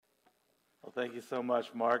Well, thank you so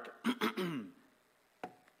much, Mark.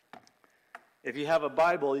 If you have a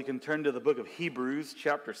Bible, you can turn to the book of Hebrews,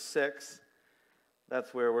 chapter 6.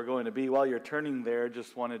 That's where we're going to be. While you're turning there,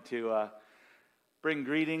 just wanted to bring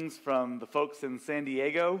greetings from the folks in San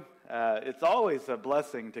Diego. It's always a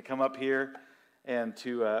blessing to come up here and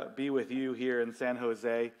to be with you here in San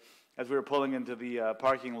Jose. As we were pulling into the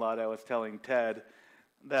parking lot, I was telling Ted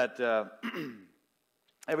that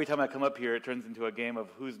every time I come up here, it turns into a game of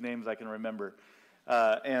whose names I can remember.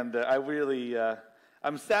 I'm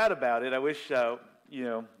sad about it. I wish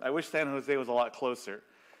San Jose was a lot closer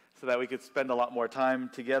so that we could spend a lot more time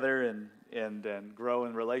together and grow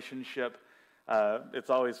in relationship.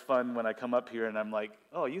 It's always fun when I come up here and I'm like,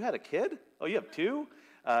 oh, you had a kid? Oh, you have two?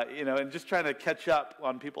 And just trying to catch up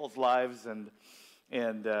on people's lives and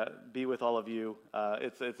be with all of you.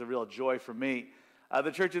 It's a real joy for me. The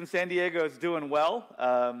church in San Diego is doing well.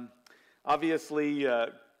 Obviously,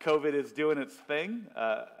 COVID is doing its thing.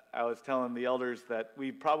 I was telling the elders that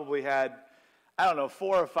we probably had, 4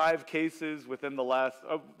 or 5 cases within the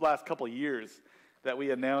last couple of years that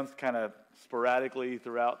we announced kind of sporadically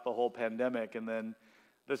throughout the whole pandemic. And then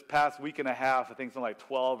this past week and a half, I think something like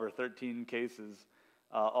 12 or 13 cases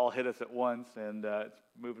all hit us at once. And it's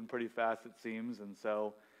moving pretty fast, it seems. And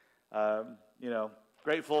so,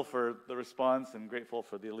 grateful for the response and grateful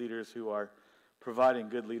for the leaders who are providing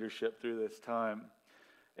good leadership through this time.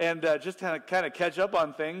 And just to kind of catch up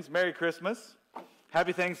on things, Merry Christmas,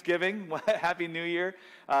 Happy Thanksgiving, Happy New Year.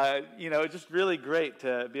 It's just really great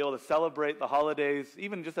to be able to celebrate the holidays,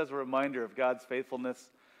 even just as a reminder of God's faithfulness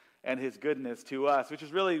and His goodness to us, which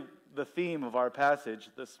is really the theme of our passage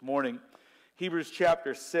this morning. Hebrews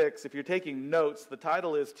chapter 6, if you're taking notes, the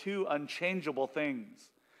title is Two Unchangeable Things.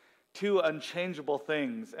 Two Unchangeable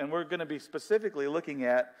Things. And we're going to be specifically looking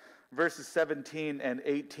at verses 17 and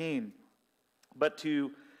 18. But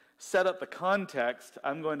to set up the context,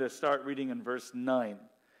 I'm going to start reading in verse 9.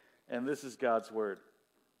 And this is God's word.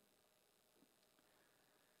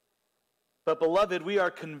 But beloved, we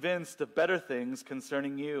are convinced of better things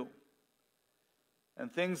concerning you, and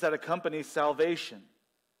things that accompany salvation,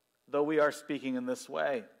 though we are speaking in this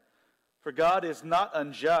way. For God is not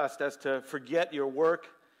unjust as to forget your work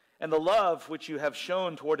and the love which you have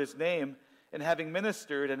shown toward His name in having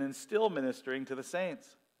ministered and in still ministering to the saints.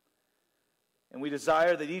 And we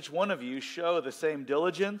desire that each one of you show the same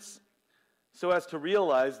diligence so as to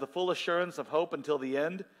realize the full assurance of hope until the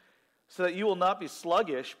end, so that you will not be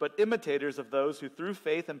sluggish, but imitators of those who through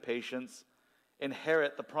faith and patience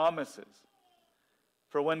inherit the promises.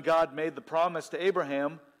 For when God made the promise to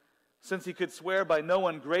Abraham, since he could swear by no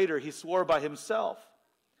one greater, he swore by himself,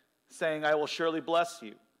 saying, I will surely bless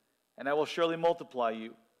you, and I will surely multiply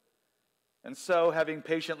you. And so, having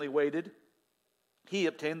patiently waited, he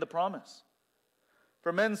obtained the promise.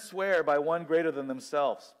 For men swear by one greater than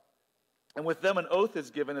themselves, and with them an oath is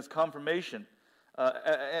given as confirmation,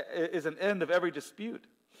 is an end of every dispute.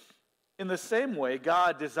 In the same way,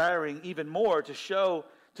 God, desiring even more to show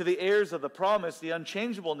to the heirs of the promise the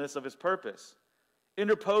unchangeableness of His purpose,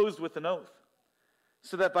 interposed with an oath,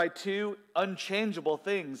 so that by two unchangeable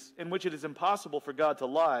things in which it is impossible for God to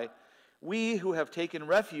lie, we who have taken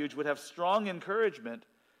refuge would have strong encouragement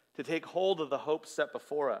to take hold of the hope set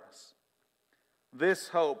before us. This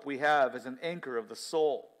hope we have as an anchor of the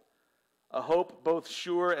soul, a hope both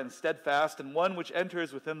sure and steadfast, and one which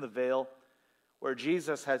enters within the veil, where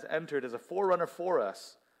Jesus has entered as a forerunner for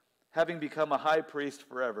us, having become a high priest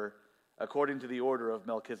forever, according to the order of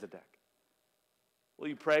Melchizedek. Will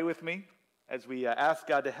you pray with me as we ask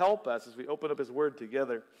God to help us as we open up His Word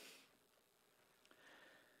together?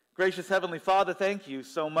 Gracious Heavenly Father, thank you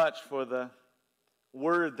so much for the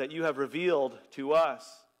Word that you have revealed to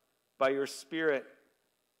us by your Spirit,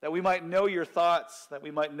 that we might know your thoughts, that we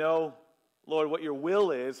might know, Lord, what your will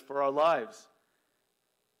is for our lives.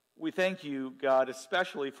 We thank you, God,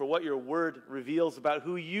 especially for what your word reveals about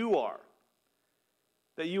who you are,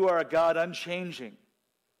 that you are a God unchanging,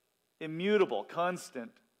 immutable,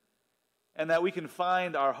 constant, and that we can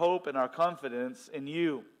find our hope and our confidence in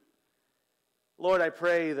you. Lord, I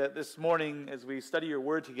pray that this morning as we study your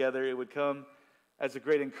word together, it would come as a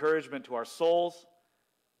great encouragement to our souls,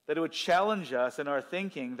 that it would challenge us in our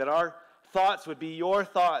thinking, that our thoughts would be your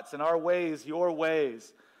thoughts and our ways your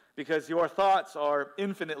ways, because your thoughts are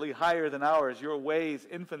infinitely higher than ours, your ways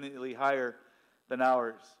infinitely higher than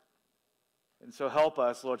ours. And so help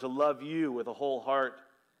us, Lord, to love you with a whole heart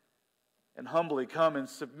and humbly come in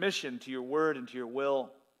submission to your word and to your will.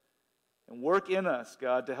 And work in us,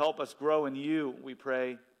 God, to help us grow in you, we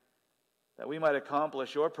pray, that we might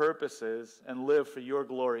accomplish your purposes and live for your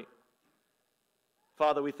glory.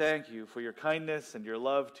 Father, we thank you for your kindness and your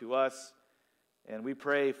love to us And we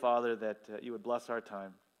pray, Father, that you would bless our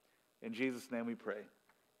time. In Jesus' name we pray.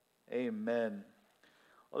 Amen.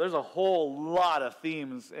 Well, there's a whole lot of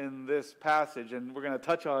themes in this passage, and we're going to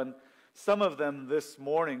touch on some of them this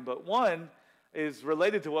morning. But one is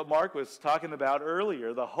related to what Mark was talking about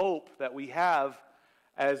earlier, the hope that we have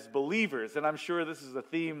as believers. And I'm sure this is a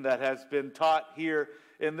theme that has been taught here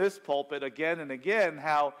in this pulpit again and again,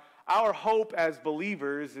 how our hope as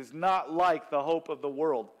believers is not like the hope of the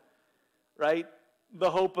world, right?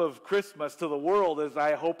 The hope of Christmas to the world is,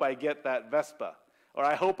 I hope I get that Vespa, or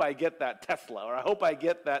I hope I get that Tesla, or I hope I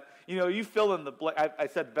get that, you fill in the blank. I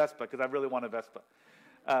said Vespa because I really want a Vespa.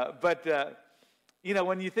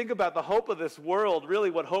 When you think about the hope of this world,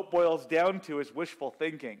 really what hope boils down to is wishful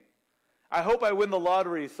thinking. I hope I win the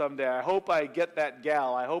lottery someday. I hope I get that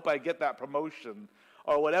gal. I hope I get that promotion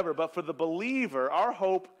or whatever. But for the believer, our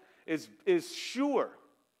hope is sure.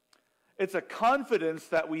 It's a confidence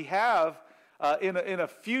that we have in a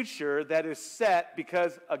future that is set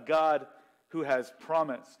because a God who has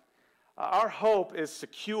promised. Our hope is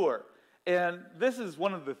secure. And this is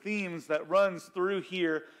one of the themes that runs through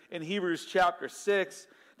here in Hebrews chapter 6,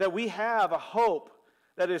 that we have a hope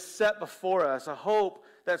that is set before us, a hope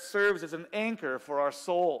that serves as an anchor for our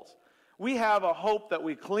souls. We have a hope that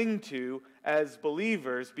we cling to as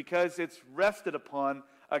believers because it's rested upon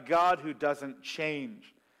a God who doesn't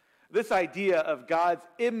change. This idea of God's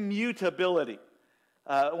immutability.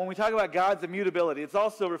 When we talk about God's immutability, it's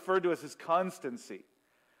also referred to as his constancy.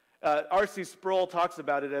 R.C. Sproul talks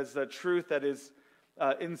about it as a truth that is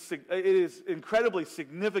incredibly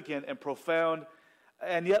significant and profound,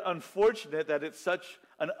 and yet unfortunate that it's such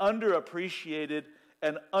an underappreciated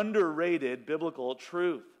and underrated biblical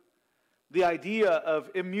truth. The idea of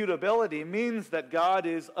immutability means that God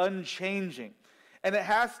is unchanging. And it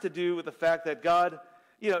has to do with the fact that God,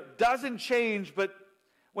 doesn't change, but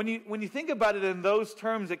when you think about it in those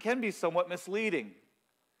terms, it can be somewhat misleading.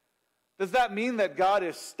 Does that mean that God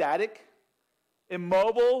is static,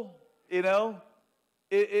 immobile?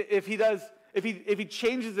 If he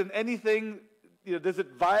changes in anything, does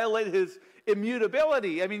it violate his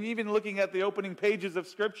immutability? I mean, even looking at the opening pages of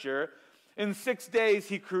Scripture, in 6 days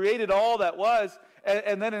he created all that was,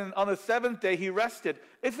 and then on the seventh day he rested.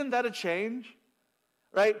 Isn't that a change?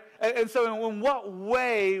 Right? And so in what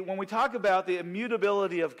way, when we talk about the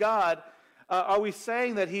immutability of God, are we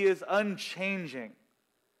saying that he is unchanging?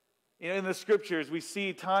 In the Scriptures, we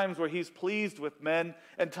see times where he's pleased with men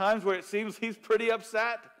and times where it seems he's pretty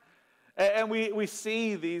upset. And we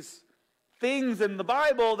see these things in the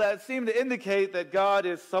Bible that seem to indicate that God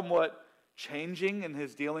is somewhat changing in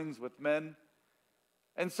his dealings with men.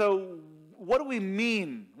 And so what do we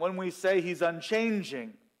mean when we say he's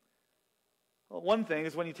unchanging? Well, one thing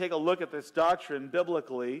is when you take a look at this doctrine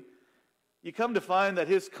biblically, you come to find that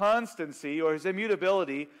his constancy or his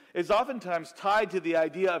immutability is oftentimes tied to the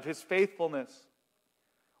idea of his faithfulness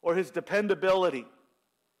or his dependability.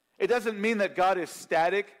 It doesn't mean that God is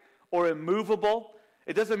static or immovable.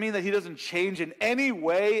 It doesn't mean that he doesn't change in any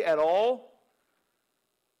way at all.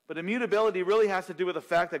 But immutability really has to do with the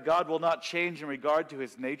fact that God will not change in regard to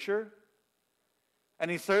his nature, and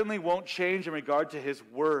he certainly won't change in regard to his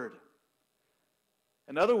word.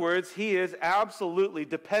 In other words, he is absolutely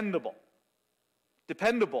dependable.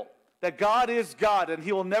 Dependable. That God is God and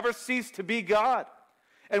he will never cease to be God.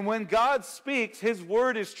 And when God speaks, his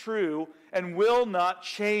word is true and will not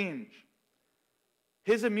change.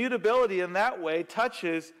 His immutability in that way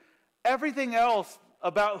touches everything else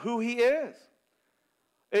about who he is.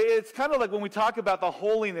 It's kind of like when we talk about the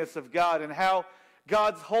holiness of God and how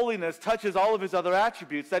God's holiness touches all of his other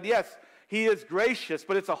attributes. That yes, he is gracious,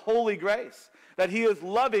 but it's a holy grace. That he is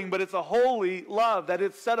loving, but it's a holy love. That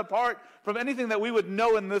it's set apart from anything that we would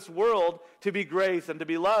know in this world to be grace and to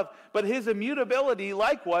be love. But his immutability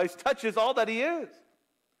likewise touches all that he is.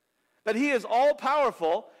 That he is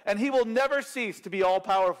all-powerful, and he will never cease to be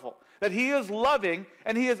all-powerful. That he is loving,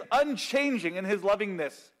 and he is unchanging in his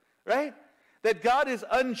lovingness. Right? That God is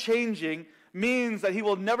unchanging means that he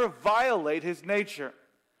will never violate his nature.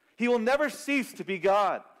 He will never cease to be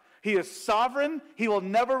God. He is sovereign. He will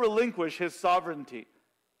never relinquish his sovereignty.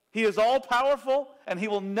 He is all-powerful, and he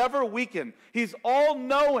will never weaken. He's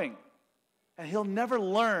all-knowing, and he'll never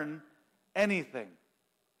learn anything.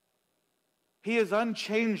 He is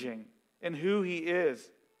unchanging in who he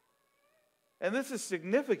is. And this is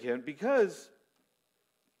significant because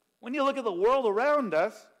when you look at the world around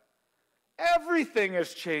us, everything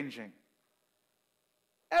is changing.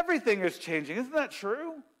 Everything is changing. Isn't that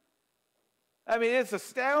true? I mean, it's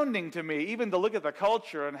astounding to me, even to look at the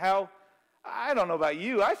culture and how, I don't know about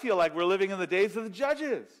you, I feel like we're living in the days of the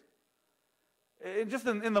judges. just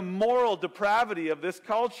in the moral depravity of this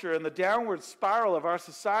culture and the downward spiral of our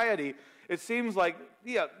society, it seems like,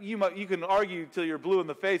 yeah, you can argue till you're blue in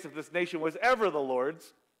the face if this nation was ever the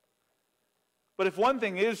Lord's. But if one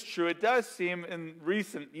thing is true, it does seem in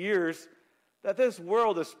recent years that this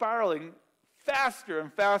world is spiraling faster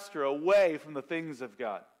and faster away from the things of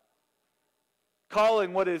God.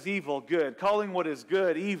 Calling what is evil good, calling what is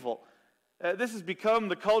good evil. This has become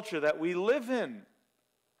the culture that we live in.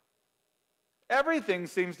 Everything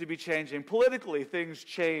seems to be changing. Politically, things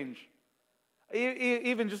change.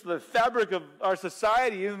 Even just the fabric of our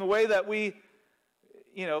society, even the way that we,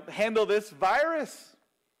 handle this virus.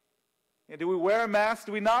 Do we wear a mask?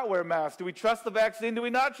 Do we not wear a mask? Do we trust the vaccine? Do we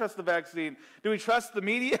not trust the vaccine? Do we trust the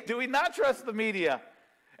media? Do we not trust the media?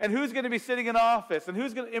 And who's going to be sitting in office? And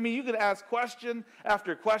you can ask question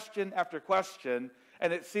after question after question,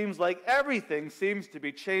 and it seems like everything seems to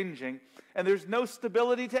be changing, and there's no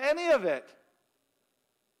stability to any of it.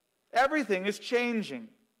 Everything is changing,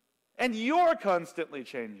 and you're constantly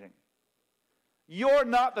changing. You're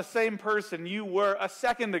not the same person you were a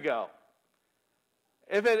second ago.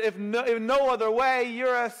 If no other way,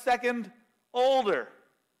 you're a second older,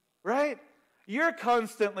 right? You're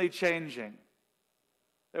constantly changing.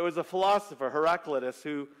 There was a philosopher, Heraclitus,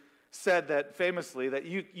 who said that famously that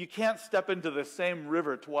you can't step into the same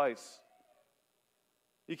river twice.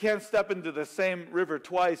 You can't step into the same river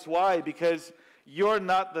twice. Why? Because you're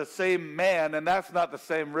not the same man, and that's not the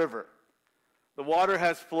same river. The water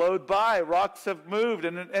has flowed by, rocks have moved,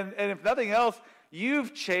 and if nothing else,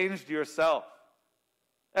 you've changed yourself.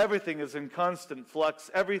 Everything is in constant flux.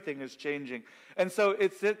 Everything is changing. And so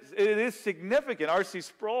it is significant. R.C.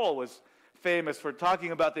 Sproul was famous for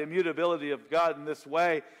talking about the immutability of God in this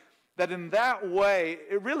way, that in that way,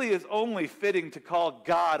 it really is only fitting to call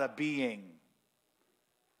God a being.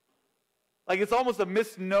 Like it's almost a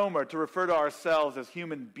misnomer to refer to ourselves as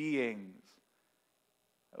human beings.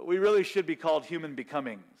 We really should be called human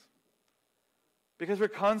becomings, because we're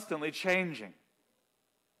constantly changing.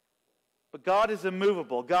 But God is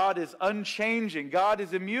immovable. God is unchanging. God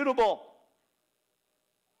is immutable.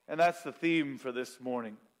 And that's the theme for this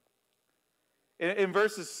morning. In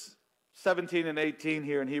verses 17 and 18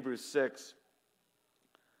 here in Hebrews 6,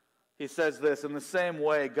 he says this, "In the same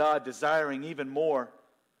way, God, desiring even more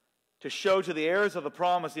to show to the heirs of the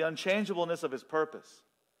promise the unchangeableness of his purpose,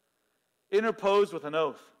 interposed with an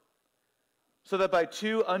oath, so that by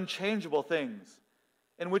two unchangeable things,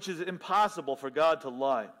 in which it is impossible for God to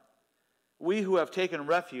lie, we who have taken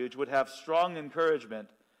refuge would have strong encouragement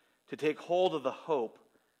to take hold of the hope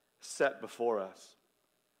set before us."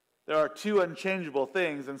 There are two unchangeable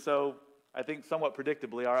things, and so I think somewhat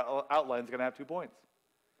predictably our outline is going to have 2 points.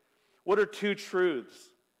 What are two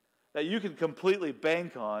truths that you can completely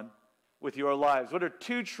bank on with your lives? What are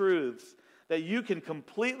two truths that you can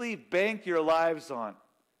completely bank your lives on?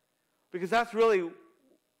 Because that's really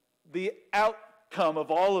the outcome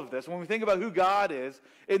of all of this. When we think about who God is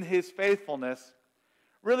in his faithfulness,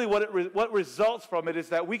 really what results from it is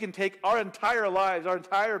that we can take our entire lives, our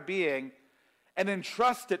entire being, and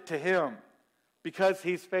entrust it to him because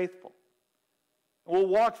he's faithful. We'll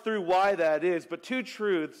walk through why that is, but two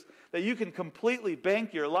truths that you can completely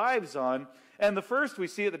bank your lives on. And the first we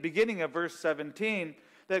see at the beginning of verse 17,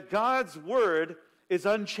 that God's word is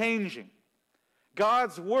unchanging.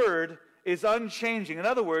 God's word is unchanging. In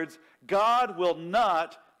other words, God will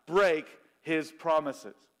not break his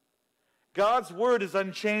promises. God's word is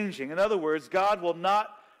unchanging. In other words, God will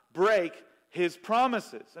not break his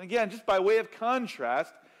promises. And again, just by way of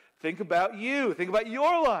contrast, think about you. Think about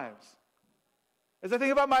your lives. As I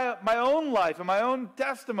think about my own life and my own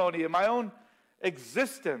testimony and my own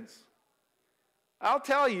existence, I'll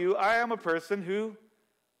tell you, I am a person who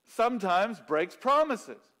sometimes breaks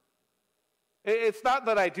promises. It's not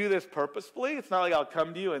that I do this purposefully. It's not like I'll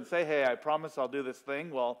come to you and say, hey, I promise I'll do this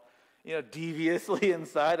thing. Well, deviously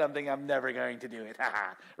inside, I'm thinking I'm never going to do it.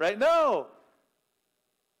 Right? No.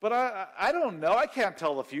 But I don't know. I can't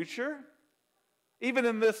tell the future. Even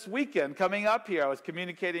in this weekend coming up here, I was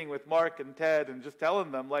communicating with Mark and Ted and just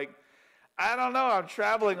telling them, I don't know. I'm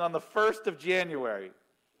traveling on the 1st of January.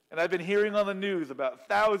 And I've been hearing on the news about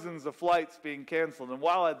thousands of flights being canceled. And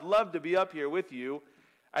while I'd love to be up here with you,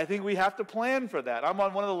 I think we have to plan for that. I'm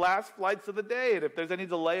on one of the last flights of the day, and if there's any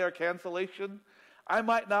delay or cancellation, I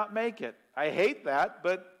might not make it. I hate that,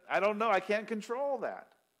 but I don't know. I can't control that.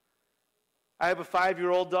 I have a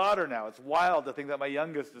 5-year-old daughter now. It's wild to think that my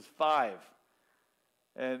youngest is 5.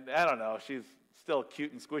 And I don't know, she's still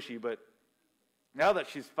cute and squishy, but now that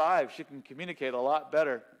she's 5, she can communicate a lot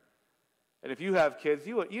better. And if you have kids,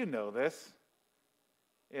 you know this.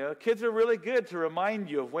 Kids are really good to remind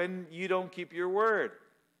you of when you don't keep your word.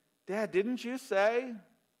 Dad, didn't you say?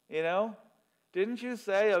 Didn't you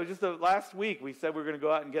say? Just last week we said we were going to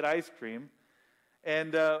go out and get ice cream,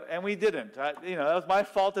 and we didn't. That was my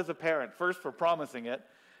fault as a parent. First for promising it,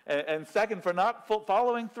 and second for not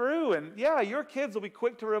following through. And your kids will be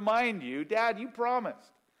quick to remind you, Dad, you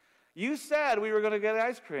promised. You said we were going to get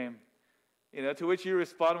ice cream. To which you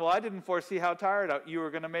respond, well, I didn't foresee how tired you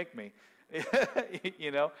were going to make me.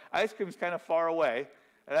 Ice cream's kind of far away,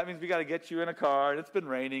 and that means we got to get you in a car, and it's been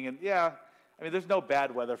raining, and there's no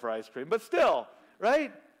bad weather for ice cream, but still,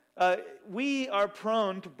 right? We are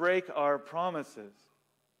prone to break our promises.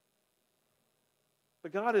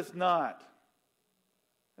 But God is not.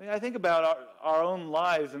 I think about our own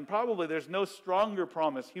lives, and probably there's no stronger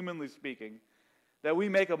promise, humanly speaking, that we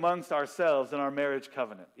make amongst ourselves than our marriage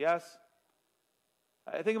covenant. Yes?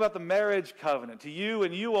 I think about the marriage covenant, to you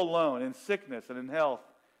and you alone, in sickness and in health,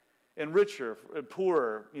 in richer and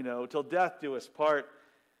poorer, till death do us part.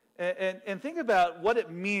 And think about what it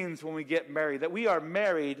means when we get married, that we are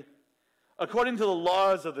married according to the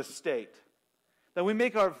laws of the state, that we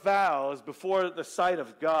make our vows before the sight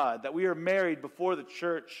of God, that we are married before the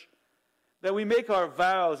church, that we make our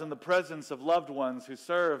vows in the presence of loved ones who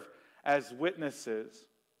serve as witnesses.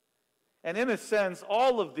 And in a sense,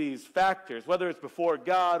 all of these factors, whether it's before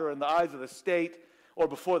God or in the eyes of the state or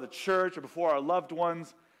before the church or before our loved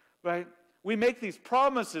ones, right? We make these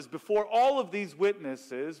promises before all of these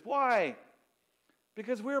witnesses. Why?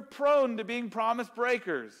 Because we're prone to being promise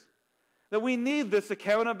breakers. That we need this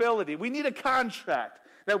accountability. We need a contract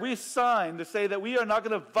that we sign to say that we are not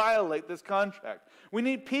going to violate this contract. We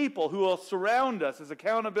need people who will surround us as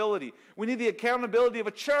accountability. We need the accountability of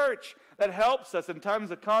a church that helps us in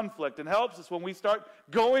times of conflict and helps us when we start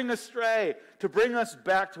going astray to bring us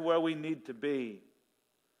back to where we need to be.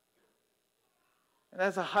 And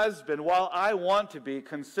as a husband, while I want to be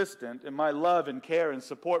consistent in my love and care and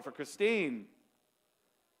support for Christine,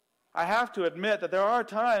 I have to admit that there are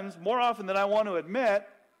times, more often than I want to admit,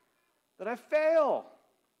 that I fail.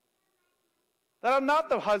 That I'm not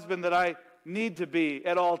the husband that I need to be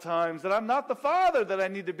at all times, that I'm not the father that I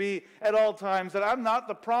need to be at all times, that I'm not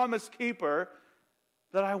the promise keeper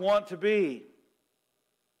that I want to be.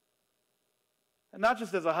 And not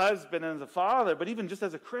just as a husband and as a father, but even just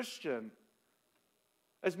as a Christian.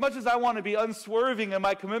 As much as I want to be unswerving in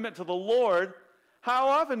my commitment to the Lord, how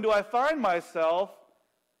often do I find myself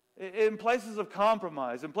in places of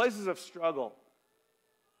compromise, in places of struggle,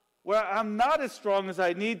 where I'm not as strong as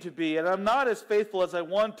I need to be, and I'm not as faithful as I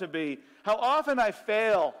want to be? How often I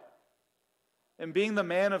fail in being the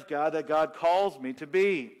man of God that God calls me to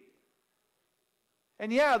be.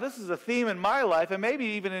 And this is a theme in my life, and maybe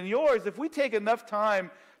even in yours. If we take enough time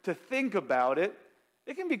to think about it,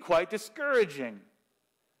 it can be quite discouraging.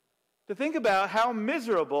 To think about how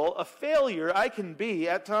miserable a failure I can be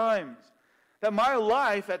at times. That my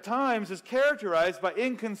life at times is characterized by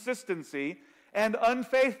inconsistency and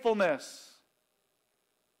unfaithfulness.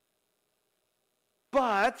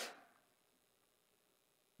 But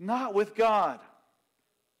not with God.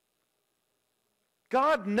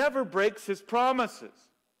 God never breaks his promises.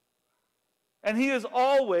 And he is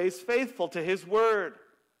always faithful to his word.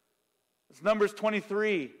 It's Numbers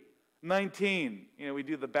 23:19. We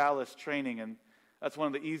do the ballast training, and that's one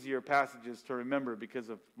of the easier passages to remember because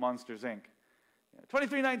of Monsters, Inc.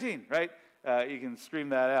 23:19, right? You can scream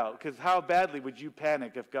that out, because how badly would you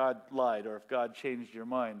panic if God lied or if God changed your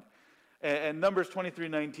mind? And Numbers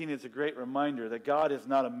 23:19 is a great reminder that God is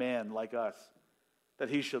not a man like us, that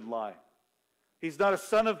he should lie. He's not a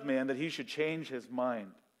son of man that he should change his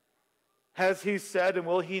mind. Has he said, and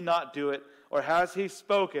will he not do it? Or has he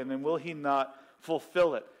spoken, and will he not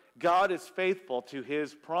fulfill it? God is faithful to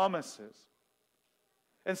his promises.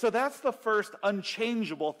 And so that's the first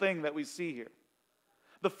unchangeable thing that we see here.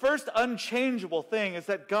 The first unchangeable thing is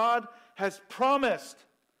that God has promised.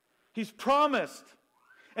 He's promised.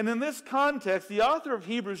 And in this context, the author of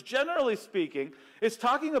Hebrews, generally speaking, is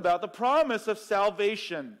talking about the promise of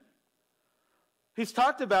salvation. He's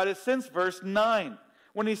talked about it since verse 9,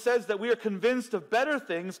 when he says that we are convinced of better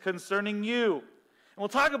things concerning you. And we'll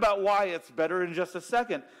talk about why it's better in just a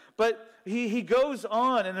second. But he goes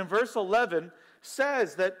on, and in verse 11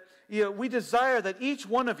 says that we desire that each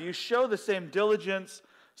one of you show the same diligence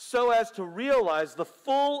so as to realize the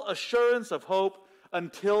full assurance of hope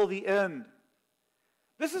until the end.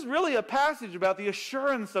 This is really a passage about the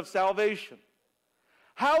assurance of salvation.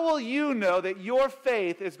 How will you know that your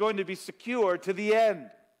faith is going to be secure to the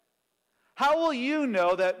end? How will you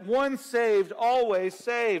know that once saved, always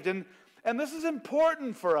saved? And this is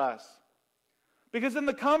important for us. Because in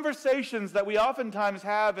the conversations that we oftentimes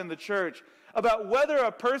have in the church about whether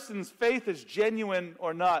a person's faith is genuine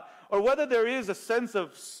or not, or whether there is a sense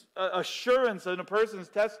of assurance in a person's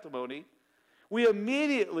testimony, we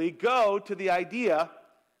immediately go to the idea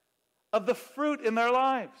of the fruit in their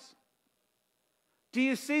lives. Do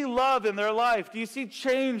you see love in their life? Do you see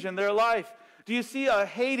change in their life? Do you see a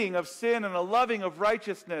hating of sin and a loving of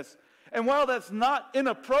righteousness? And while that's not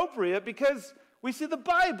inappropriate, because we see the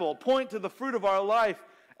Bible point to the fruit of our life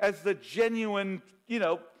as the genuine,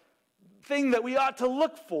 thing that we ought to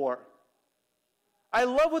look for. I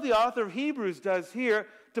love what the author of Hebrews does here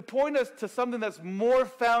to point us to something that's more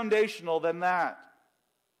foundational than that.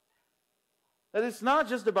 That it's not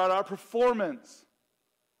just about our performance.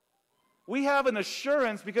 We have an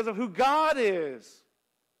assurance because of who God is.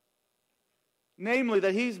 Namely,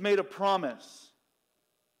 that He's made a promise.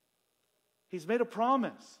 He's made a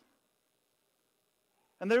promise.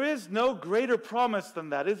 And there is no greater promise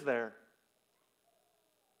than that, is there?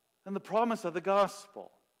 Than the promise of the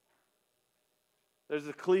gospel. There's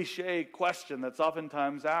a cliche question that's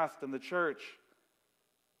oftentimes asked in the church.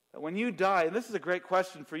 That when you die, and this is a great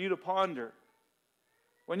question for you to ponder.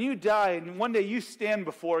 When you die and one day you stand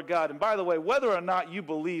before God, and by the way, whether or not you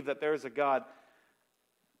believe that there is a God,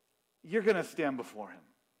 you're going to stand before Him.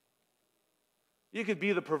 You could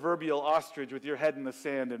be the proverbial ostrich with your head in the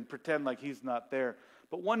sand and pretend like He's not there.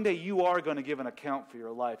 But one day you are going to give an account for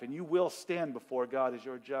your life, and you will stand before God as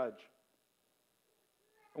your judge.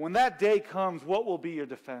 And when that day comes, what will be your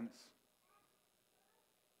defense?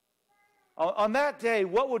 On that day,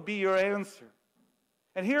 what would be your answer?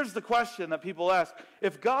 And here's the question that people ask.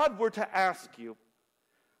 If God were to ask you,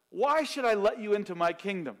 why should I let you into my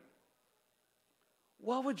kingdom?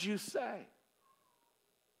 What would you say?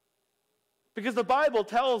 Because the Bible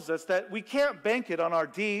tells us that we can't bank it on our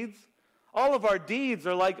deeds. All of our deeds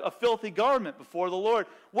are like a filthy garment before the Lord.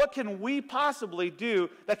 What can we possibly do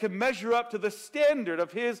that can measure up to the standard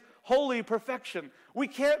of His holy perfection? We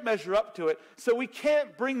can't measure up to it, so we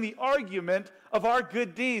can't bring the argument of our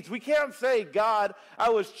good deeds. We can't say, God, I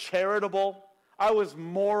was charitable, I was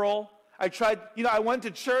moral, I went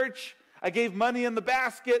to church, I gave money in the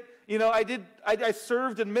basket, I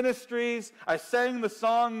served in ministries, I sang the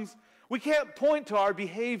songs. We can't point to our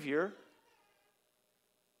behavior.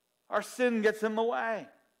 Our sin gets in the way.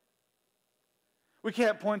 We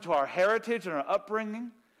can't point to our heritage and our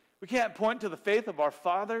upbringing. We can't point to the faith of our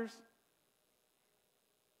fathers.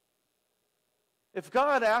 If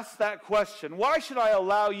God asks that question, why should I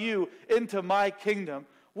allow you into my kingdom?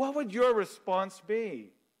 What would your response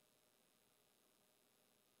be?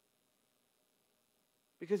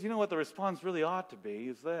 Because you know what the response really ought to be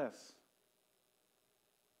is this.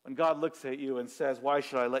 When God looks at you and says, why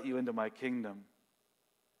should I let you into my kingdom?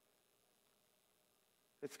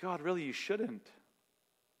 It's, God, really, you shouldn't.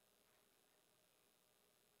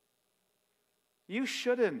 You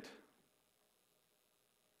shouldn't.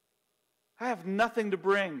 I have nothing to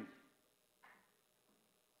bring.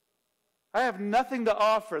 I have nothing to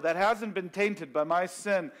offer that hasn't been tainted by my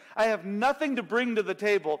sin. I have nothing to bring to the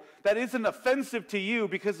table that isn't offensive to you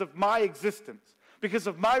because of my existence, because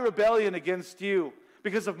of my rebellion against you,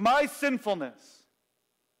 because of my sinfulness.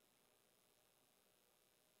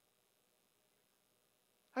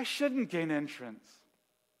 I shouldn't gain entrance.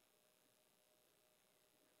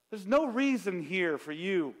 There's no reason here for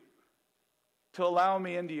you to allow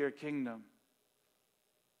me into your kingdom.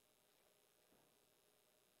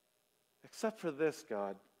 Except for this,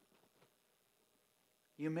 God.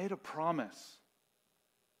 You made a promise.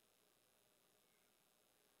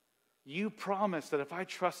 You promised that if I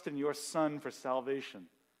trust in your Son for salvation,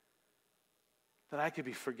 that I could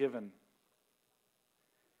be forgiven.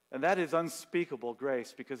 And that is unspeakable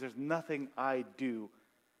grace, because there's nothing I do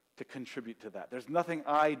to contribute to that. There's nothing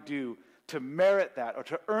I do to merit that or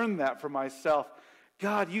to earn that for myself.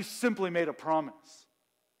 God, you simply made a promise.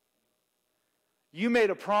 You made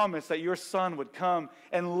a promise that your Son would come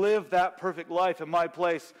and live that perfect life in my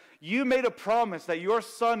place. You made a promise that your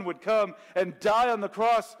Son would come and die on the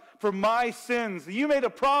cross for my sins. You made a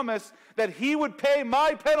promise that He would pay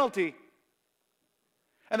my penalty,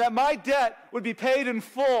 and that my debt would be paid in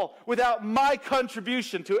full without my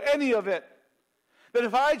contribution to any of it. That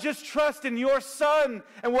if I just trust in your Son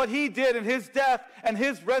and what He did in His death and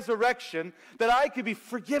His resurrection, that I could be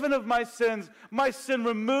forgiven of my sins, my sin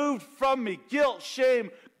removed from me, guilt,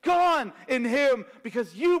 shame, gone in Him,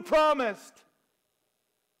 because you promised.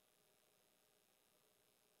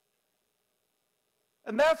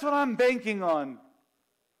 And that's what I'm banking on.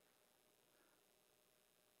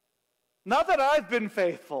 Not that I've been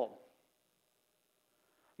faithful.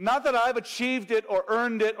 Not that I've achieved it or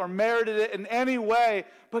earned it or merited it in any way,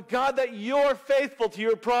 but God, that you're faithful to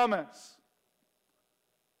your promise.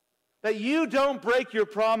 That you don't break your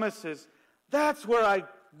promises. That's where I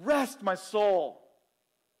rest my soul.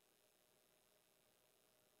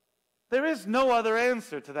 There is no other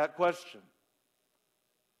answer to that question.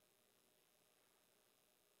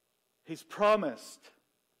 He's promised.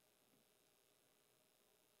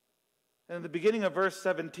 And in the beginning of verse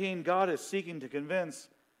 17, God is seeking to convince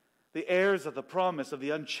the heirs of the promise of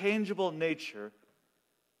the unchangeable nature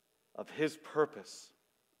of his purpose.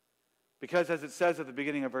 Because as it says at the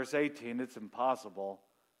beginning of verse 18, it's impossible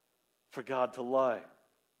for God to lie.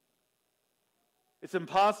 It's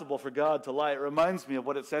impossible for God to lie. It reminds me of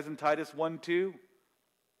what it says in Titus 1:2.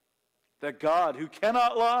 That God, who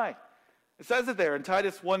cannot lie. It says it there in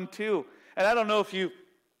Titus 1:2. And I don't know if you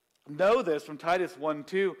know this from Titus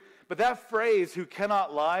 1:2, but that phrase, who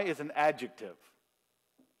cannot lie, is an adjective.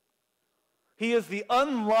 He is the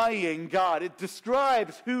unlying God. It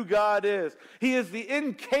describes who God is. He is the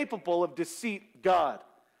incapable of deceit God.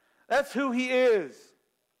 That's who he is.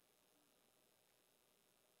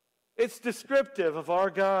 It's descriptive of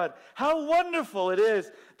our God. How wonderful it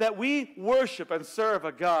is that we worship and serve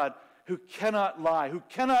a God who cannot lie, who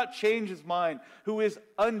cannot change his mind, who is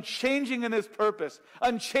unchanging in his purpose,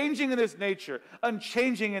 unchanging in his nature,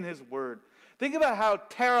 unchanging in his word. Think about how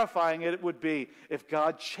terrifying it would be if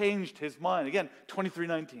God changed his mind. Again,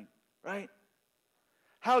 23:19, right?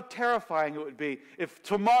 How terrifying it would be if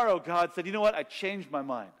tomorrow God said, you know what, I changed my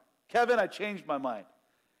mind. Kevin, I changed my mind.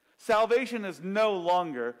 Salvation is no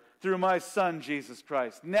longer through my Son, Jesus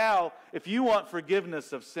Christ. Now, if you want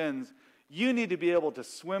forgiveness of sins, you need to be able to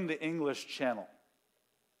swim the English Channel.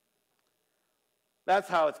 That's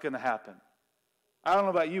how it's going to happen. I don't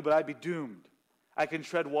know about you, but I'd be doomed. I can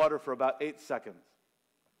tread water for about 8 seconds.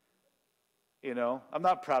 You know, I'm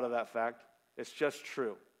not proud of that fact. It's just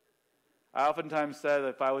true. I oftentimes said that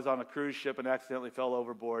if I was on a cruise ship and accidentally fell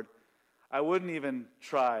overboard, I wouldn't even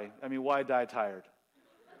try. I mean, why die tired?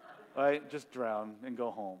 Right? Just drown and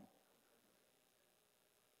go home.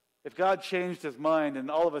 If God changed his mind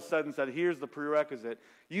and all of a sudden said, here's the prerequisite,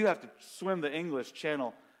 you have to swim the English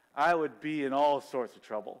Channel, I would be in all sorts of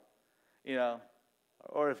trouble. You know,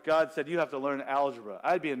 or if God said, you have to learn algebra,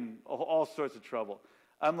 I'd be in all sorts of trouble.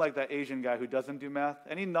 I'm like that Asian guy who doesn't do math.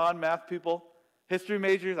 Any non-math people? History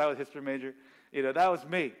majors? I was a history major. You know, that was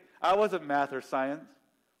me. I wasn't math or science.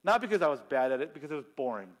 Not because I was bad at it, because it was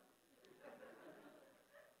boring.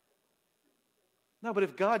 No, but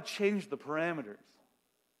if God changed the parameters,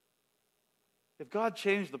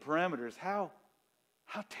 how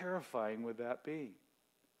terrifying would that be?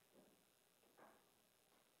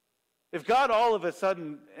 If God all of a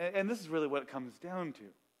sudden, and this is really what it comes down to,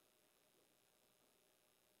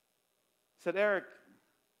 said, Eric,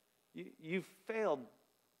 you've failed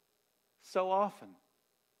so often.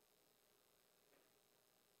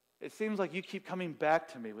 It seems like you keep coming back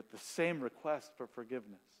to me with the same request for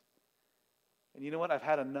forgiveness. And you know what? I've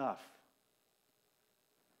had enough.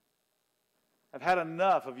 I've had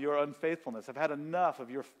enough of your unfaithfulness. I've had enough of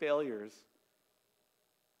your failures.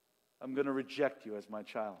 I'm going to reject you as my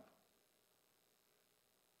child.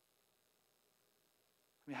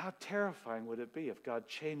 I mean, how terrifying would it be if God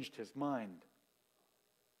changed his mind?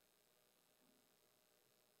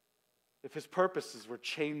 If his purposes were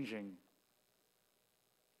changing.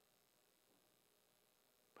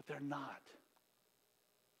 But they're not.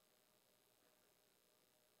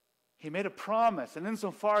 He made a promise, and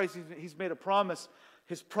insofar as he's made a promise,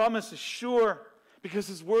 his promise is sure because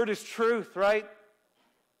his word is truth, right?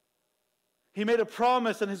 He made a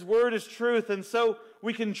promise, and his word is truth, and so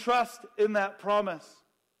we can trust in that promise.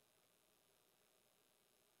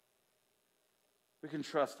 We can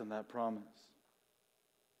trust in that promise.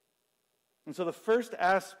 And so the first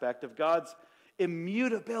aspect of God's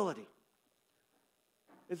immutability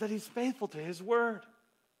is that he's faithful to his word.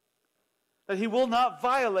 That he will not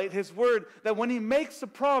violate his word. That when he makes a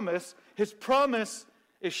promise, his promise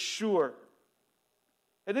is sure.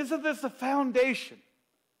 And isn't this the foundation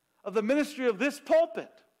of the ministry of this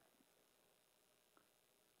pulpit?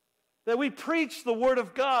 That we preach the word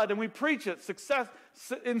of God, and we preach it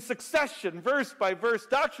in succession, verse by verse,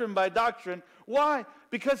 doctrine by doctrine. Why?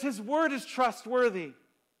 Because his word is trustworthy.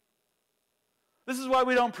 This is why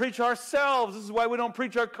we don't preach ourselves. This is why we don't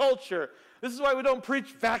preach our culture. This is why we don't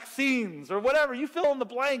preach vaccines or whatever. You fill in the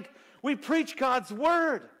blank. We preach God's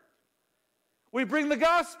word. We bring the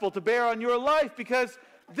gospel to bear on your life because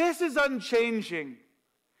this is unchanging.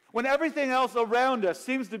 When everything else around us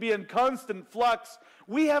seems to be in constant flux,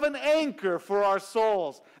 we have an anchor for our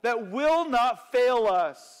souls that will not fail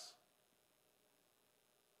us.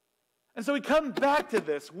 And so we come back to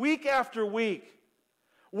this week after week.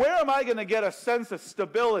 Where am I going to get a sense of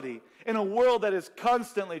stability in a world that is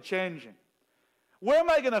constantly changing? Where am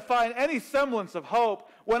I going to find any semblance of hope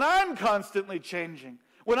when I'm constantly changing?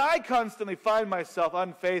 When I constantly find myself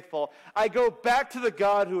unfaithful, I go back to the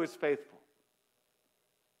God who is faithful.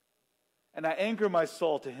 And I anchor my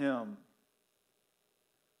soul to Him.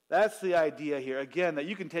 That's the idea here. Again, that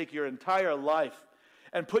you can take your entire life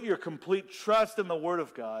and put your complete trust in the Word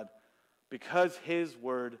of God because His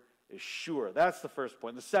Word is sure. That's the first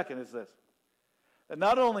point. The second is this: that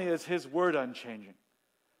not only is His Word unchanging,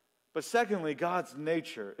 but secondly, God's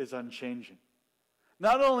nature is unchanging.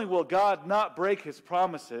 Not only will God not break His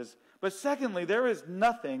promises, but secondly, there is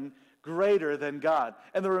nothing greater than God.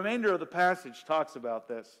 And the remainder of the passage talks about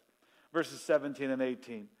this. Verses 17 and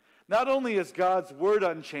 18. Not only is God's Word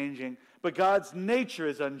unchanging, but God's nature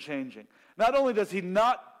is unchanging. Not only does He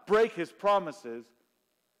not break His promises,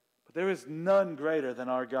 but there is none greater than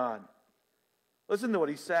our God. Listen to what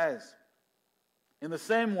He says. In the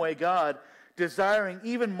same way, God, desiring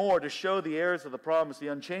even more to show the heirs of the promise the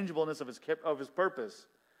unchangeableness of His purpose,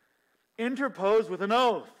 interposed with an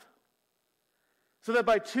oath, so that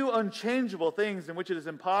by two unchangeable things in which it is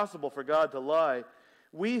impossible for God to lie,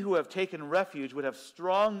 we who have taken refuge would have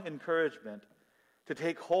strong encouragement to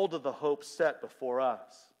take hold of the hope set before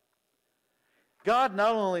us. God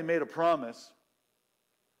not only made a promise,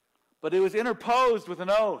 but it was interposed with an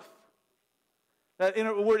oath. That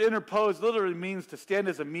word interposed literally means to stand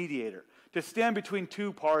as a mediator, to stand between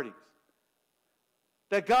two parties.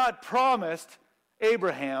 That God promised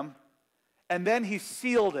Abraham, and then He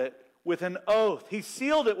sealed it with an oath. He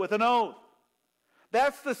sealed it with an oath.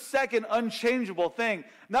 That's the second unchangeable thing.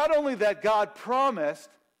 Not only that God promised,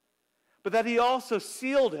 but that He also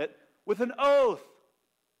sealed it with an oath.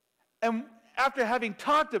 And after having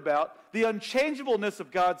talked about the unchangeableness of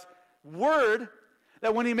God's Word,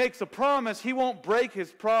 that when He makes a promise, He won't break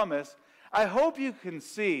His promise, I hope you can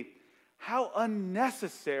see how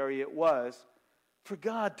unnecessary it was for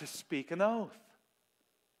God to speak an oath.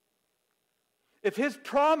 If His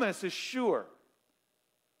promise is sure,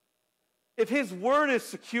 if His Word is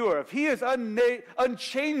secure, if He is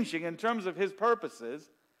unchanging in terms of His purposes,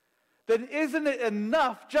 then isn't it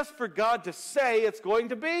enough just for God to say it's going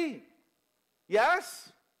to be?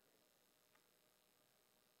 Yes?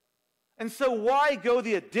 And so why go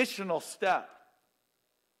the additional step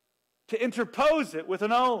to interpose it with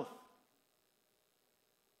an oath?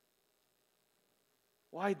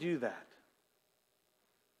 Why do that?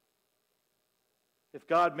 If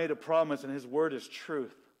God made a promise and His Word is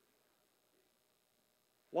truth,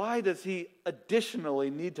 why does He additionally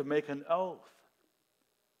need to make an oath?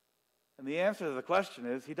 And the answer to the question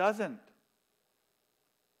is, He doesn't.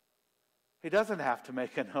 He doesn't have to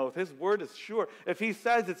make an oath. His Word is sure. If He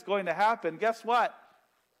says it's going to happen, guess what?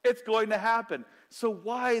 It's going to happen. So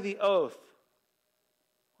why the oath?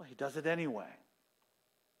 Well, He does it anyway.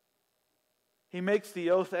 He makes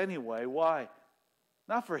the oath anyway. Why?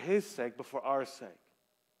 Not for His sake, but for our sake.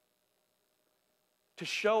 To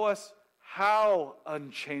show us how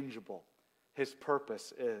unchangeable His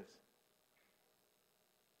purpose is.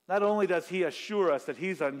 Not only does He assure us that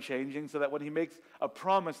He's unchanging, so that when He makes a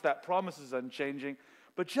promise, that promise is unchanging,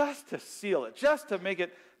 but just to seal it, just to make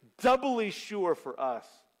it doubly sure for us,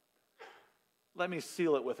 let me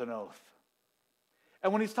seal it with an oath.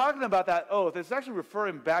 And when He's talking about that oath, it's actually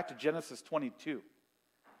referring back to Genesis 22.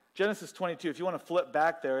 Genesis 22, if you want to flip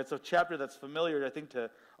back there, it's a chapter that's familiar, I think, to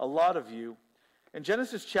a lot of you. In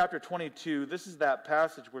Genesis chapter 22, this is that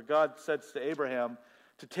passage where God says to Abraham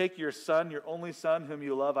to take your son, your only son, whom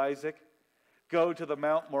you love, Isaac, go to the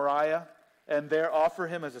Mount Moriah, and there offer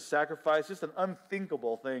him as a sacrifice. Just an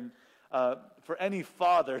unthinkable thing for any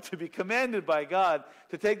father to be commanded by God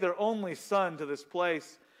to take their only son to this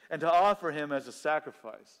place and to offer him as a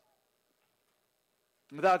sacrifice.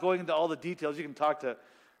 Without going into all the details, you can talk to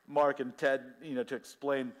Mark and Ted, to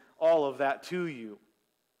explain all of that to you.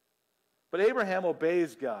 But Abraham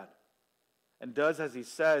obeys God and does as He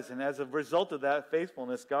says, and as a result of that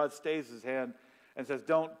faithfulness, God stays His hand and says,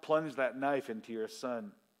 don't plunge that knife into your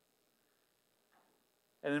son.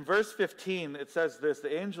 And in verse 15, it says this: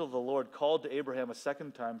 the angel of the Lord called to Abraham a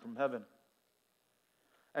second time from heaven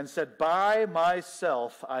and said, by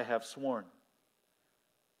myself I have sworn,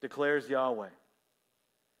 declares Yahweh,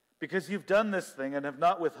 because you've done this thing and have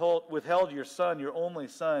not withheld your son, your only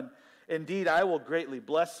son. Indeed, I will greatly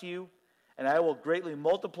bless you, and I will greatly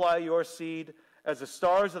multiply your seed as the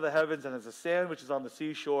stars of the heavens and as the sand which is on the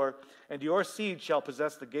seashore. And your seed shall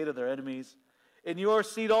possess the gate of their enemies. In your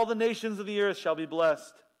seed all the nations of the earth shall be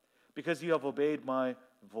blessed, because you have obeyed my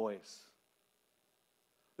voice.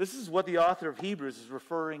 This is what the author of Hebrews is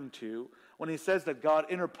referring to when he says that God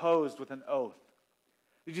interposed with an oath.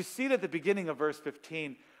 Did you see it at the beginning of verse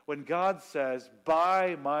 15 when God says,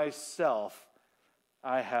 by myself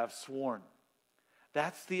I have sworn?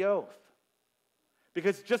 That's the oath.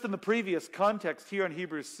 Because just in the previous context here in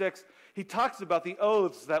Hebrews 6, he talks about the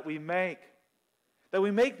oaths that we make. That we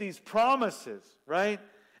make these promises, right?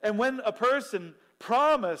 And when a person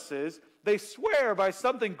promises, they swear by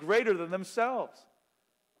something greater than themselves.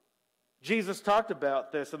 Jesus talked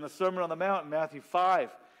about this in the Sermon on the Mount in Matthew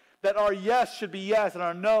 5, that our yes should be yes and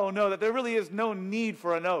our no, no, that there really is no need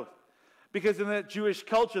for an oath. Because in that Jewish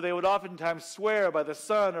culture, they would oftentimes swear by the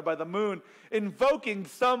sun or by the moon, invoking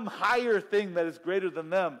some higher thing that is greater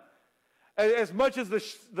than them. As much as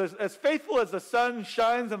as faithful as the sun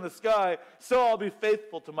shines in the sky, so I'll be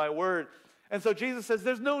faithful to my word. And so Jesus says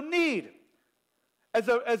there's no need. As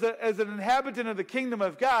an inhabitant of the kingdom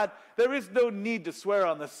of God, there is no need to swear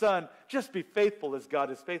on the sun. Just be faithful as God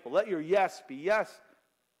is faithful. Let your yes be yes.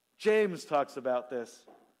 James talks about this.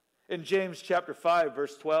 In James chapter 5,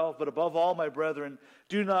 verse 12, but above all, my brethren,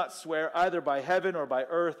 do not swear either by heaven or by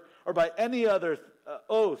earth or by any other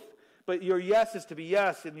oath, but your yes is to be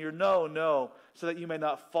yes and your no, no, so that you may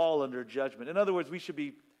not fall under judgment. In other words, we should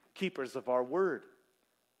be keepers of our word.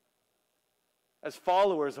 As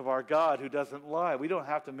followers of our God who doesn't lie, we don't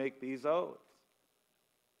have to make these oaths.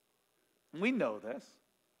 We know this.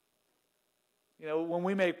 You know, when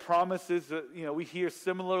we make promises, we hear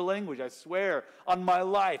similar language. I swear on my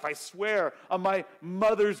life. I swear on my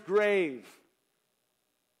mother's grave.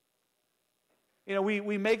 You know,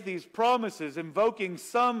 we make these promises invoking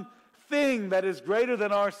something that is greater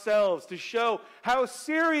than ourselves to show how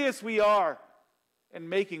serious we are in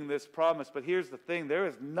making this promise. But here's the thing. There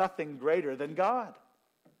is nothing greater than God.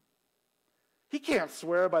 He can't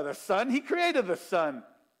swear by the sun. He created the sun.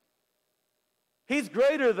 He's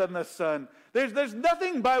greater than the sun. There's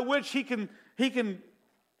nothing by which he can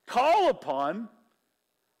call upon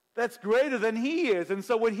that's greater than he is. And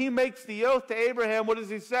so when he makes the oath to Abraham, what does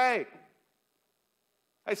he say?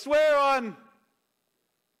 I swear on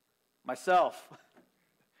myself.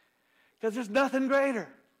 Because there's nothing greater.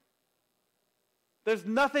 There's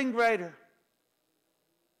nothing greater.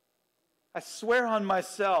 I swear on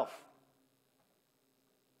myself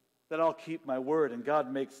that I'll keep my word. And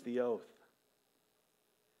God makes the oath.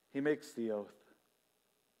 He makes the oath.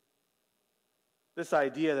 This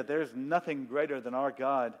idea that there is nothing greater than our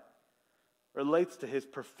God relates to his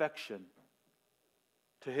perfection,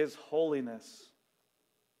 to his holiness.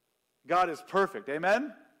 God is perfect.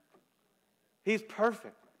 Amen? He's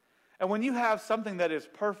perfect. And when you have something that is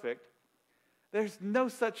perfect, there's no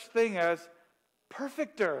such thing as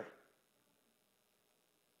perfecter.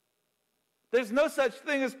 There's no such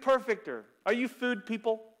thing as perfecter. Are you food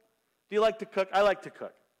people? Do you like to cook? I like to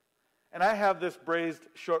cook. And I have this braised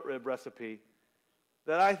short rib recipe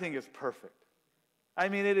that I think is perfect. I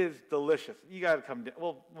mean, it is delicious. You got to come down.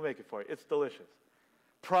 We'll make it for you. It's delicious.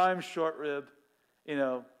 Prime short rib,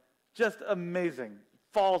 just amazing.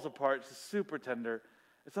 Falls apart, it's super tender.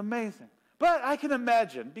 It's amazing. But I can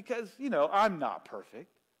imagine, because, I'm not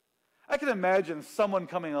perfect. I can imagine someone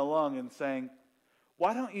coming along and saying,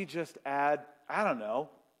 why don't you just add, I don't know,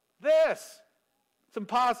 this? It's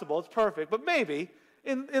impossible. It's perfect. But maybe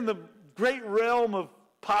in the great realm of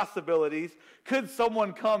possibilities, could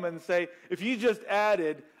someone come and say, if you just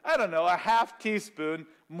added, I don't know, a half teaspoon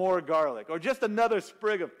more garlic, or just another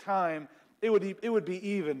sprig of thyme, it would be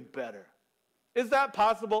even better. Is that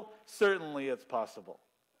possible? Certainly it's possible.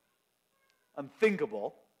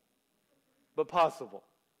 Unthinkable, but possible.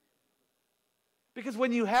 Because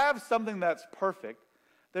when you have something that's perfect,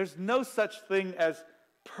 there's no such thing as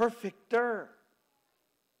perfecter.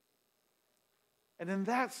 And in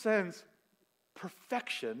that sense,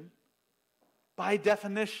 perfection, by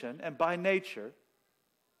definition and by nature,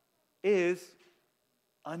 is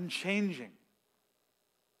unchanging.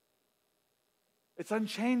 It's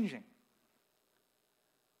unchanging.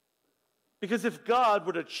 Because if God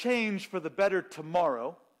were to change for the better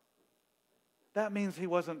tomorrow, that means he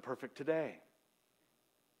wasn't perfect today.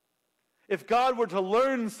 If God were to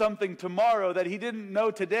learn something tomorrow that he didn't know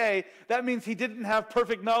today, that means he didn't have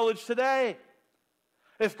perfect knowledge today.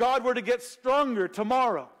 If God were to get stronger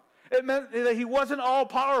tomorrow, it meant that he wasn't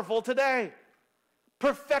all-powerful today.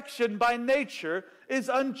 Perfection by nature is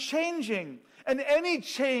unchanging, and any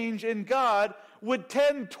change in God would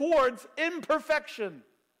tend towards imperfection.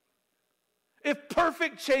 If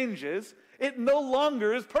perfect changes, it no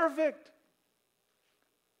longer is perfect.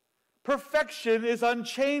 Perfection is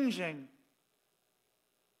unchanging.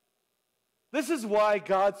 This is why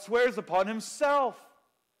God swears upon himself.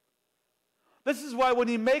 This is why when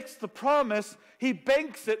he makes the promise, he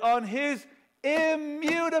banks it on his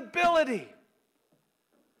immutability,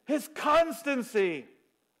 his constancy.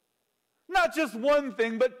 Not just one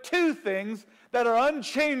thing, but two things that are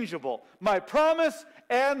unchangeable. My promise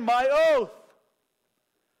and my oath.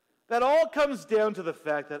 That all comes down to the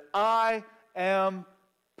fact that I am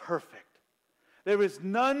perfect. There is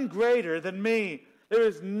none greater than me. There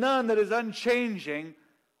is none that is unchanging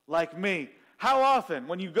like me. How often,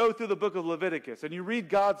 when you go through the book of Leviticus and you read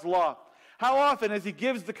God's law, how often, as he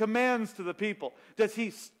gives the commands to the people, does he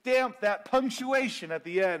stamp that punctuation at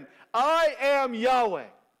the end? I am Yahweh.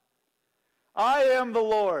 I am the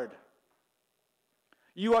Lord.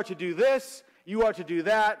 You are to do this. You are to do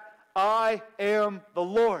that. I am the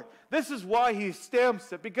Lord. This is why he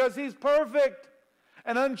stamps it, because he's perfect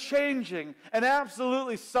and unchanging and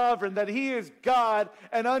absolutely sovereign, that he is God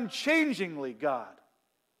and unchangingly God.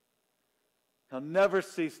 He'll never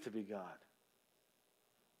cease to be God.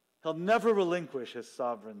 He'll never relinquish his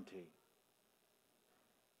sovereignty.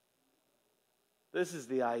 This is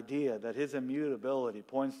the idea that his immutability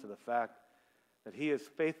points to the fact that he is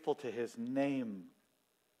faithful to his name,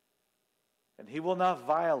 and he will not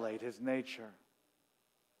violate his nature.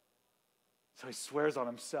 So he swears on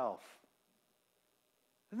himself.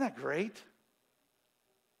 Isn't that great?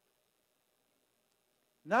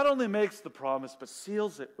 Not only makes the promise, but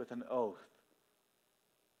seals it with an oath.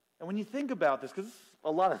 And when you think about this, because this is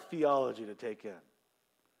a lot of theology to take in,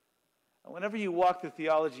 and whenever you walk through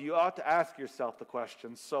theology, you ought to ask yourself the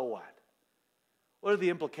question, so what? What are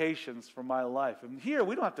the implications for my life? And here,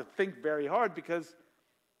 we don't have to think very hard, because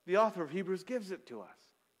the author of Hebrews gives it to us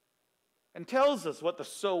and tells us what the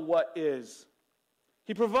so what is.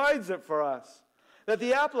 He provides it for us. That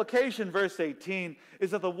the application, verse 18,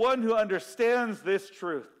 is that the one who understands this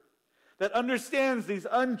truth, that understands these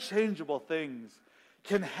unchangeable things,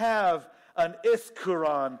 can have an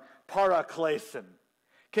iskuron paraklesin,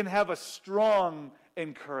 can have a strong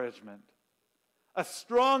encouragement. A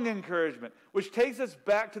strong encouragement, which takes us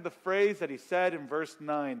back to the phrase that he said in verse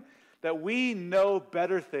 9, that we know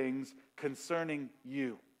better things concerning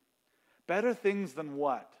you. Better things than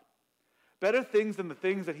what? Better things than the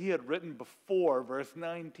things that he had written before verse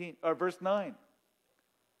 9.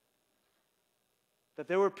 That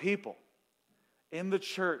there were people in the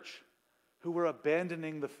church who were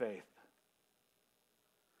abandoning the faith,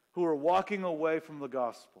 who were walking away from the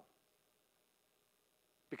gospel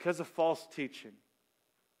because of false teaching,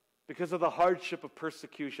 because of the hardship of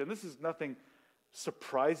persecution. This is nothing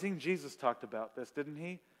surprising. Jesus talked about this, didn't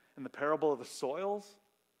he? In the parable of the soils.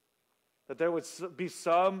 That there would be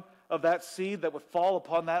some of that seed that would fall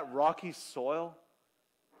upon that rocky soil.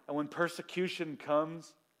 And when persecution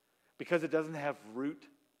comes, because it doesn't have root,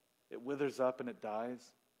 it withers up and it dies.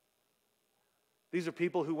 These are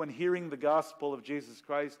people who, when hearing the gospel of Jesus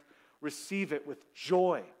Christ, receive it with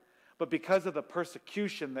joy. But because of the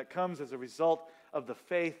persecution that comes as a result of the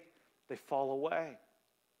faith, they fall away.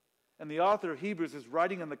 And the author of Hebrews is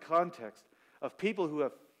writing in the context of people who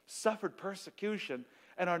have suffered persecution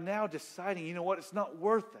and are now deciding, you know what, it's not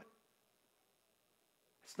worth it.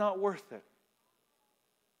 It's not worth it.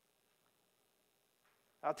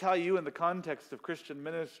 I'll tell you, in the context of Christian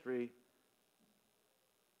ministry,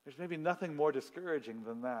 there's maybe nothing more discouraging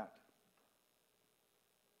than that.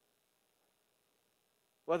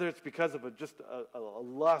 Whether it's because of just a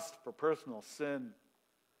lust for personal sin,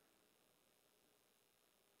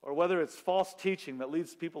 or whether it's false teaching that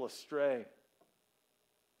leads people astray,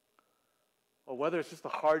 or whether it's just the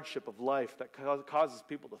hardship of life that causes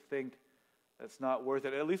people to think that it's not worth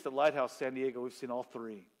it. At least at Lighthouse San Diego, we've seen all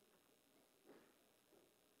three.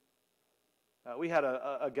 We had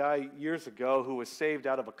a guy years ago who was saved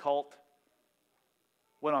out of a cult,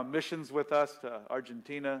 went on missions with us to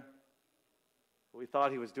Argentina. We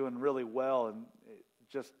thought he was doing really well, and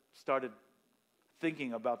just started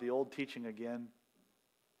thinking about the old teaching again,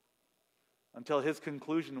 until his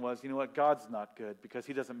conclusion was, you know what, God's not good because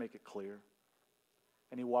he doesn't make it clear.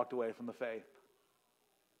 And he walked away from the faith.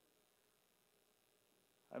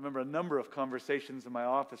 I remember a number of conversations in my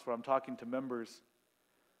office where I'm talking to members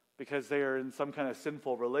because they are in some kind of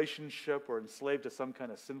sinful relationship or enslaved to some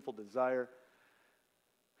kind of sinful desire.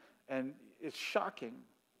 And it's shocking.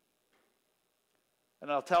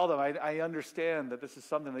 And I'll tell them, I understand that this is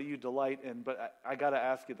something that you delight in, but I got to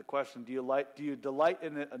ask you the question, do you delight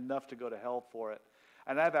in it enough to go to hell for it?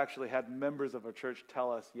 And I've actually had members of our church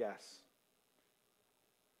tell us, yes.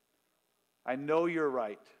 I know you're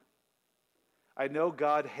right. I know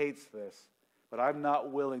God hates this, but I'm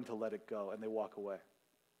not willing to let it go. And they walk away.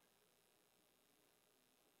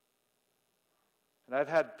 And I've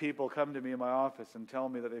had people come to me in my office and tell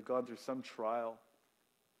me that they've gone through some trial.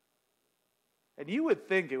 And you would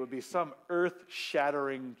think it would be some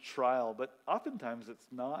earth-shattering trial, but oftentimes it's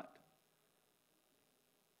not.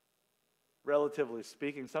 Relatively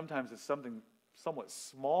speaking, sometimes it's something somewhat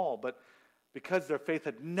small, but because their faith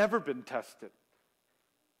had never been tested,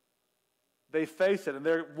 they face it, and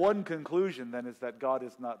their one conclusion then is that God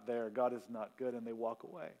is not there, God is not good, and they walk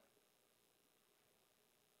away.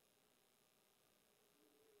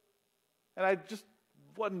 And I just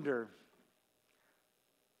wonder,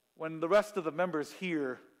 when the rest of the members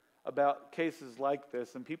hear about cases like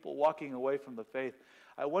this and people walking away from the faith,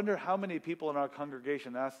 I wonder how many people in our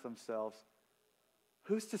congregation ask themselves,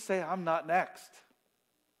 who's to say I'm not next?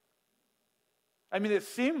 I mean, it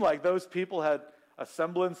seemed like those people had a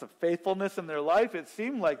semblance of faithfulness in their life. It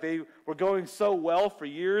seemed like they were going so well for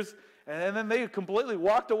years, and then they completely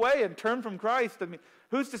walked away and turned from Christ. I mean,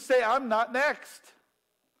 who's to say I'm not next?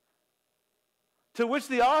 To which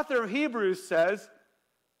the author of Hebrews says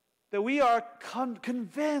that we are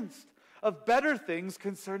convinced of better things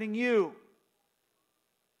concerning you.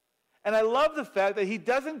 And I love the fact that he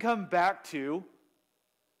doesn't come back to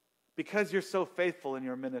because you're so faithful in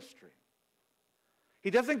your ministry. He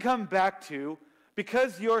doesn't come back to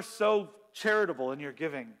because you're so charitable in your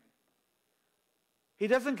giving. He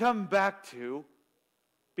doesn't come back to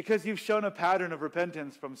because you've shown a pattern of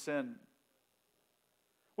repentance from sin,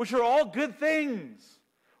 which are all good things,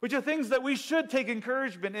 which are things that we should take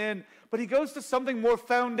encouragement in. But he goes to something more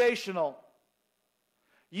foundational.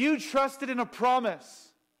 You trusted in a promise,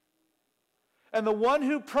 and the one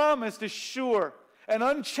who promised is sure and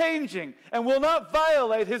unchanging and will not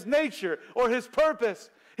violate his nature or his purpose.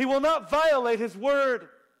 He will not violate his word.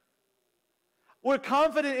 We're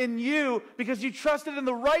confident in you because you trusted in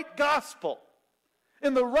the right gospel,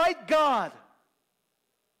 in the right God.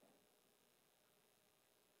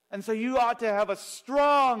 And so you ought to have a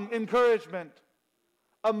strong encouragement,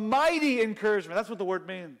 a mighty encouragement. That's what the word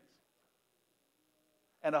means.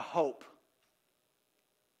 And a hope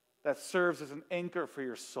that serves as an anchor for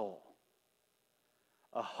your soul.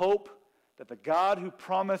 A hope that the God who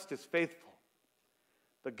promised is faithful.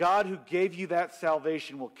 The God who gave you that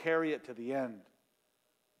salvation will carry it to the end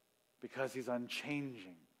because he's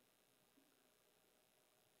unchanging.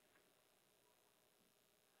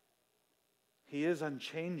 He is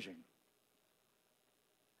unchanging.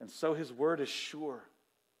 And so his word is sure.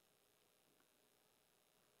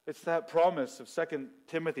 It's that promise of 2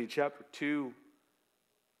 Timothy chapter 2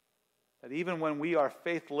 that even when we are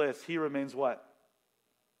faithless, he remains what?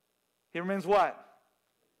 He remains what?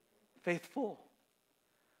 Faithful.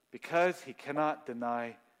 Because he cannot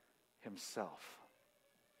deny himself.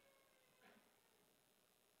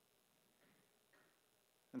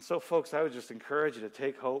 And so, folks, I would just encourage you to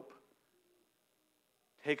take hope.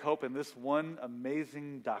 Take hope in this one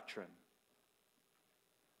amazing doctrine.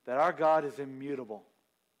 That our God is immutable.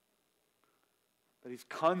 That he's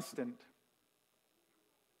constant.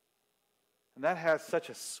 And that has such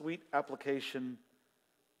a sweet application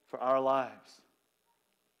for our lives.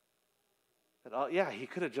 That, he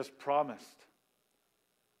could have just promised.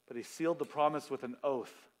 But he sealed the promise with an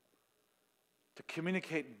oath to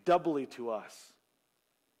communicate doubly to us.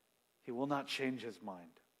 He will not change his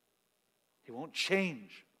mind. He won't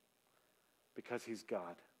change because he's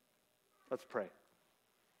God. Let's pray.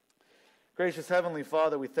 Gracious Heavenly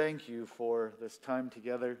Father, we thank you for this time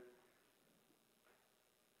together.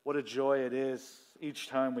 What a joy it is each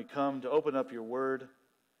time we come to open up your word.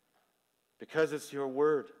 Because it's your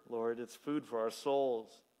word, Lord. It's food for our souls.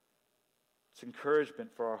 It's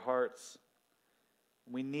encouragement for our hearts.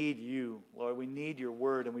 We need you, Lord. We need your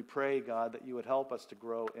word, and we pray, God, that you would help us to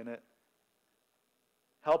grow in it.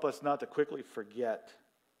 Help us not to quickly forget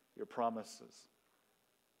your promises.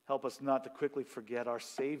 Help us not to quickly forget our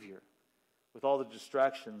Savior with all the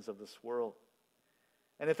distractions of this world.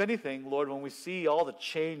 And if anything, Lord, when we see all the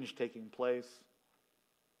change taking place,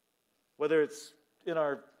 whether it's in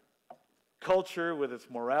our culture, with its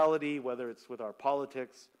morality, whether it's with our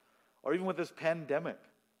politics, or even with this pandemic,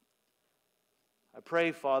 I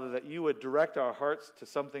pray, Father, that you would direct our hearts to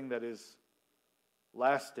something that is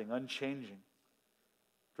lasting, unchanging.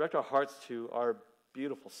 Direct our hearts to our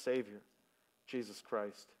beautiful Savior, Jesus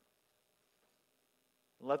Christ.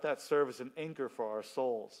 And let that serve as an anchor for our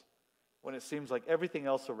souls when it seems like everything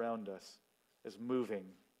else around us is moving.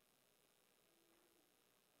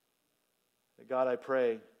 God, I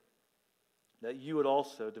pray that you would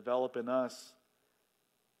also develop in us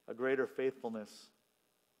a greater faithfulness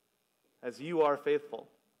as you are faithful.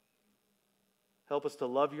 Help us to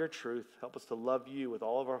love your truth. Help us to love you with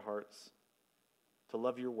all of our hearts, to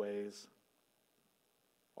love your ways.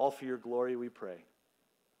 All for your glory we pray.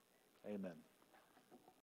 Amen.